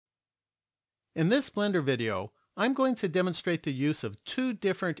In this Blender video, I'm going to demonstrate the use of two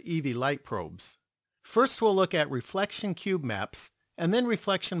different EEVEE light probes. First we'll look at reflection cubemaps and then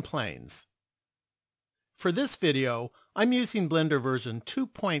reflection planes. For this video, I'm using Blender version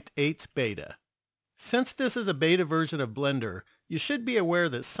 2.8 beta. Since this is a beta version of Blender, you should be aware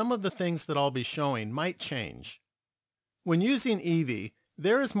that some of the things that I'll be showing might change. When using EEVEE,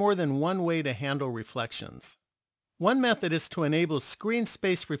 there is more than one way to handle reflections. One method is to enable screen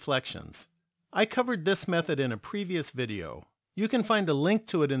space reflections. I covered this method in a previous video. You can find a link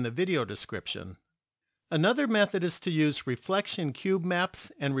to it in the video description. Another method is to use reflection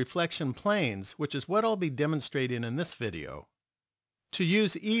cubemaps and reflection planes, which is what I'll be demonstrating in this video. To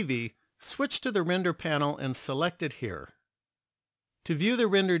use EEVEE, switch to the render panel and select it here. To view the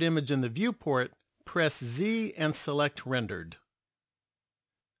rendered image in the viewport, press Z and select Rendered.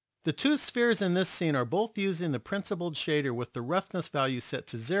 The two spheres in this scene are both using the principled shader with the roughness value set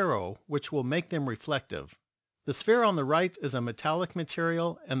to 0, which will make them reflective. The sphere on the right is a metallic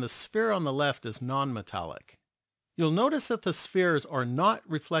material and the sphere on the left is non-metallic. You'll notice that the spheres are not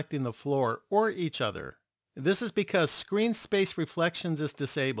reflecting the floor or each other. This is because screen space reflections is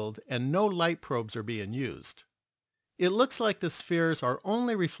disabled and no light probes are being used. It looks like the spheres are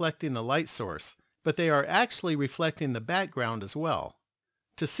only reflecting the light source, but they are actually reflecting the background as well.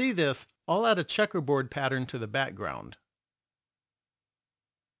 To see this, I'll add a checkerboard pattern to the background.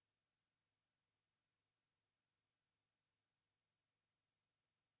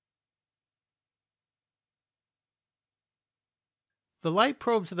 The light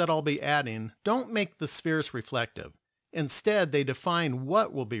probes that I'll be adding don't make the spheres reflective. Instead, they define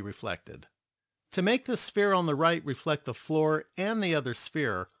what will be reflected. To make the sphere on the right reflect the floor and the other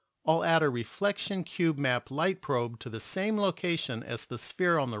sphere, I'll add a reflection cubemap light probe to the same location as the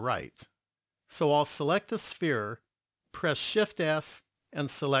sphere on the right. So I'll select the sphere, press Shift S, and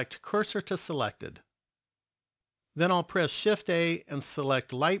select Cursor to Selected. Then I'll press Shift A and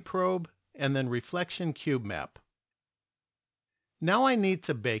select Light Probe, and then Reflection Cubemap. Now I need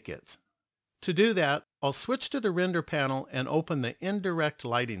to bake it. To do that, I'll switch to the render panel and open the indirect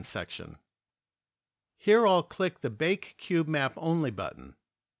lighting section. Here I'll click the Bake Cubemap Only button.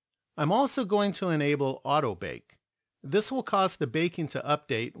 I'm also going to enable Auto Bake. This will cause the baking to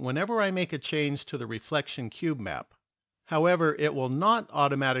update whenever I make a change to the reflection cubemap. However, it will not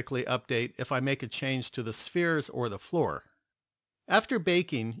automatically update if I make a change to the spheres or the floor. After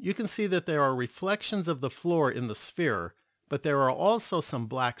baking, you can see that there are reflections of the floor in the sphere, but there are also some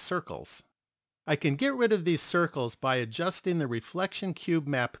black circles. I can get rid of these circles by adjusting the reflection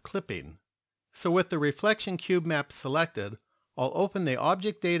cubemap clipping. So with the reflection cubemap selected, I'll open the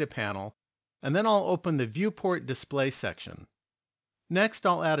Object Data panel, and then I'll open the Viewport Display section. Next,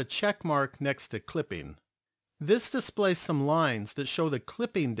 I'll add a check mark next to Clipping. This displays some lines that show the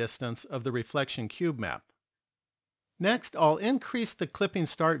clipping distance of the reflection cubemap. Next, I'll increase the clipping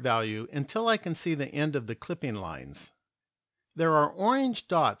start value until I can see the end of the clipping lines. There are orange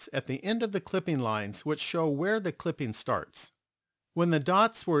dots at the end of the clipping lines which show where the clipping starts. When the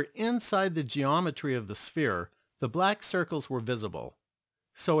dots were inside the geometry of the sphere, the black circles were visible.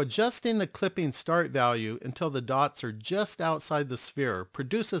 So adjusting the clipping start value until the dots are just outside the sphere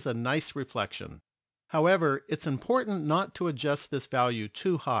produces a nice reflection. However, it's important not to adjust this value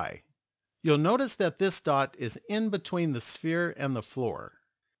too high. You'll notice that this dot is in between the sphere and the floor.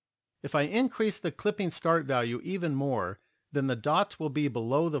 If I increase the clipping start value even more, then the dot will be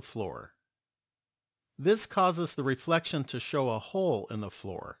below the floor. This causes the reflection to show a hole in the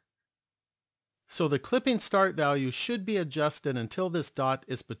floor. So the clipping start value should be adjusted until this dot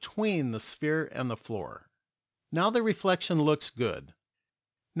is between the sphere and the floor. Now the reflection looks good.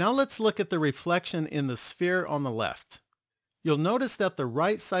 Now let's look at the reflection in the sphere on the left. You'll notice that the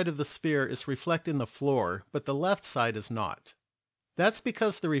right side of the sphere is reflecting the floor, but the left side is not. That's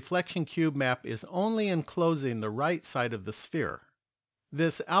because the reflection cubemap is only enclosing the right side of the sphere.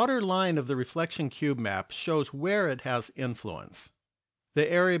 This outer line of the reflection cubemap shows where it has influence. The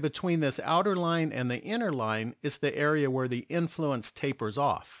area between this outer line and the inner line is the area where the influence tapers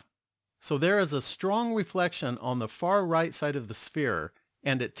off. So there is a strong reflection on the far right side of the sphere,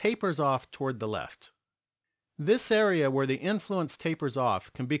 and it tapers off toward the left. This area where the influence tapers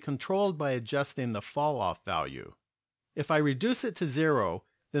off can be controlled by adjusting the fall-off value. If I reduce it to 0,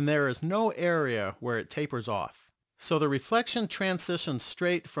 then there is no area where it tapers off. So the reflection transitions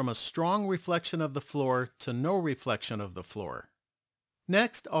straight from a strong reflection of the floor to no reflection of the floor.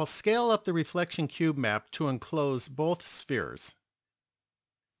 Next, I'll scale up the reflection cubemap to enclose both spheres.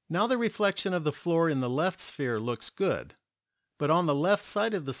 Now the reflection of the floor in the left sphere looks good, but on the left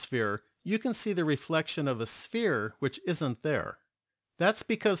side of the sphere, you can see the reflection of a sphere which isn't there. That's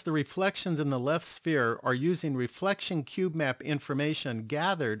because the reflections in the left sphere are using reflection cube map information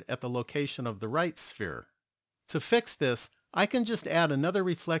gathered at the location of the right sphere. To fix this, I can just add another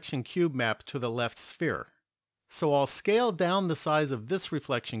reflection cube map to the left sphere. So I'll scale down the size of this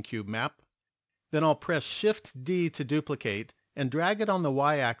reflection cube map, then I'll press Shift D to duplicate and drag it on the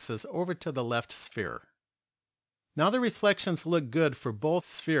y-axis over to the left sphere. Now the reflections look good for both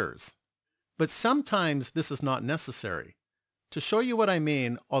spheres, but sometimes this is not necessary. To show you what I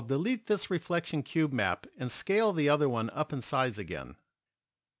mean, I'll delete this reflection cube map and scale the other one up in size again.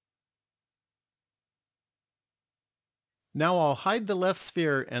 Now I'll hide the left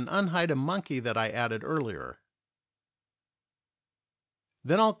sphere and unhide a monkey that I added earlier.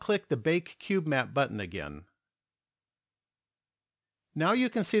 Then I'll click the Bake Cube Map button again. Now you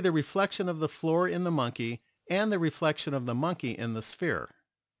can see the reflection of the floor in the monkey and the reflection of the monkey in the sphere.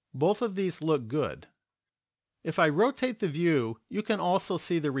 Both of these look good. If I rotate the view, you can also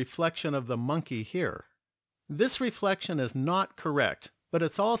see the reflection of the monkey here. This reflection is not correct, but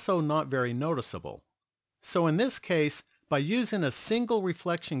it's also not very noticeable. So in this case, by using a single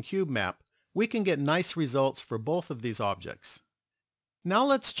reflection cube map, we can get nice results for both of these objects. Now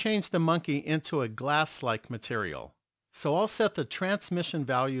let's change the monkey into a glass-like material. So I'll set the transmission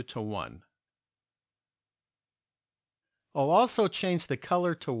value to 1. I'll also change the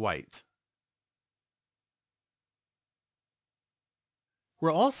color to white.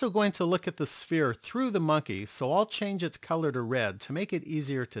 We're also going to look at the sphere through the monkey, so I'll change its color to red to make it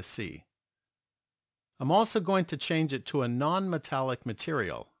easier to see. I'm also going to change it to a non-metallic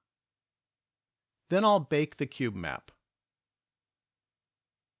material. Then I'll bake the cube map.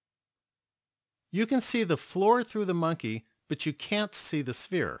 You can see the floor through the monkey, but you can't see the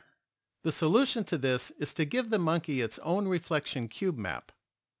sphere. The solution to this is to give the monkey its own reflection cube map.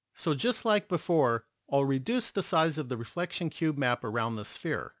 So just like before, I'll reduce the size of the reflection cube map around the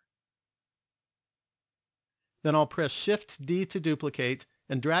sphere. Then I'll press Shift D to duplicate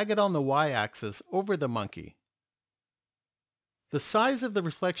and drag it on the y-axis over the monkey. The size of the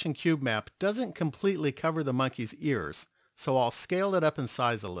reflection cube map doesn't completely cover the monkey's ears, so I'll scale it up in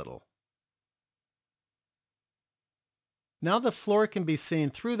size a little. Now the floor can be seen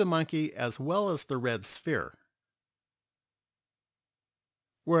through the monkey as well as the red sphere.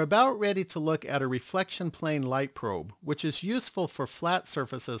 We're about ready to look at a reflection plane light probe, which is useful for flat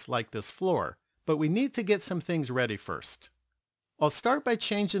surfaces like this floor, but we need to get some things ready first. I'll start by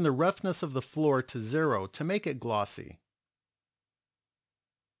changing the roughness of the floor to 0 to make it glossy.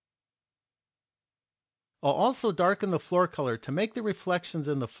 I'll also darken the floor color to make the reflections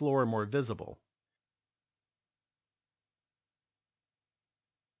in the floor more visible.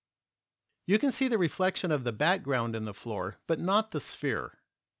 You can see the reflection of the background in the floor, but not the sphere.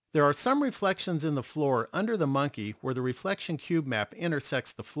 There are some reflections in the floor under the monkey where the reflection cube map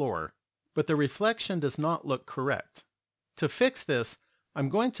intersects the floor, but the reflection does not look correct. To fix this, I'm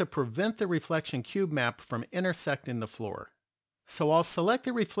going to prevent the reflection cube map from intersecting the floor. So I'll select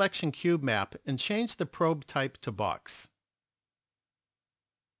the reflection cube map and change the probe type to box.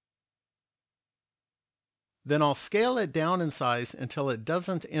 Then I'll scale it down in size until it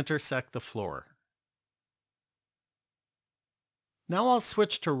doesn't intersect the floor. Now I'll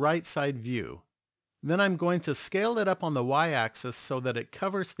switch to right side view. Then I'm going to scale it up on the y-axis so that it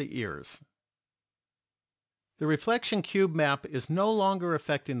covers the ears. The reflection cube map is no longer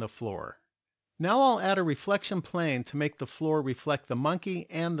affecting the floor. Now I'll add a reflection plane to make the floor reflect the monkey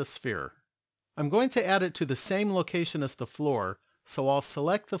and the sphere. I'm going to add it to the same location as the floor, so I'll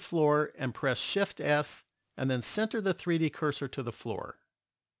select the floor and press Shift S and then center the 3D cursor to the floor.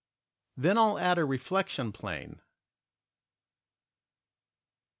 Then I'll add a reflection plane.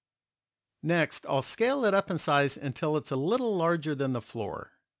 Next, I'll scale it up in size until it's a little larger than the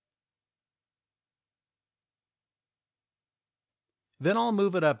floor. Then I'll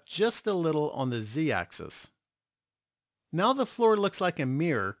move it up just a little on the Z-axis. Now the floor looks like a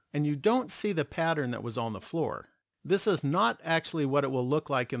mirror and you don't see the pattern that was on the floor. This is not actually what it will look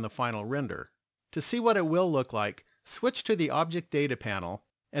like in the final render. To see what it will look like, switch to the Object Data panel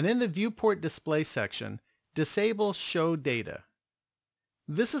and in the Viewport Display section, disable Show Data.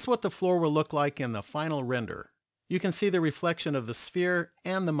 This is what the floor will look like in the final render. You can see the reflection of the sphere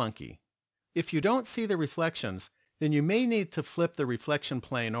and the monkey. If you don't see the reflections, then you may need to flip the reflection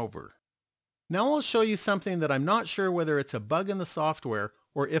plane over. Now I'll show you something that I'm not sure whether it's a bug in the software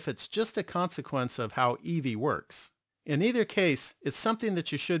or if it's just a consequence of how EEVEE works. In either case, it's something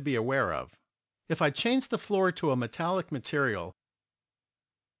that you should be aware of. If I change the floor to a metallic material,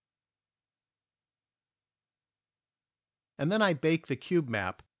 and then I bake the cube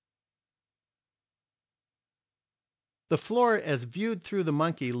map, The floor as viewed through the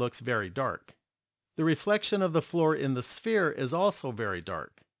monkey looks very dark. The reflection of the floor in the sphere is also very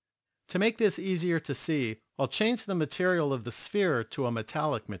dark. To make this easier to see, I'll change the material of the sphere to a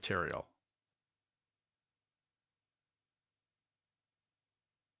metallic material.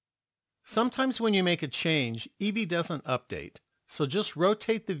 Sometimes when you make a change, EEVEE doesn't update, so just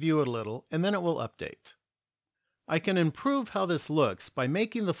rotate the view a little and then it will update. I can improve how this looks by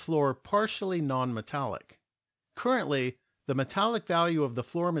making the floor partially non-metallic. Currently, the metallic value of the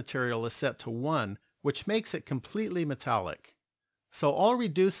floor material is set to 1, which makes it completely metallic. So I'll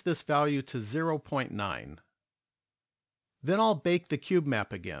reduce this value to 0.9. Then I'll bake the cube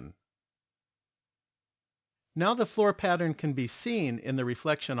map again. Now the floor pattern can be seen in the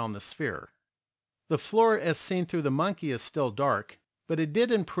reflection on the sphere. The floor as seen through the monkey is still dark, but it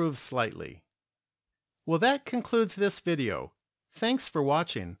did improve slightly. Well, that concludes this video. Thanks for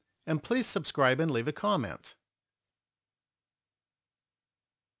watching, and please subscribe and leave a comment.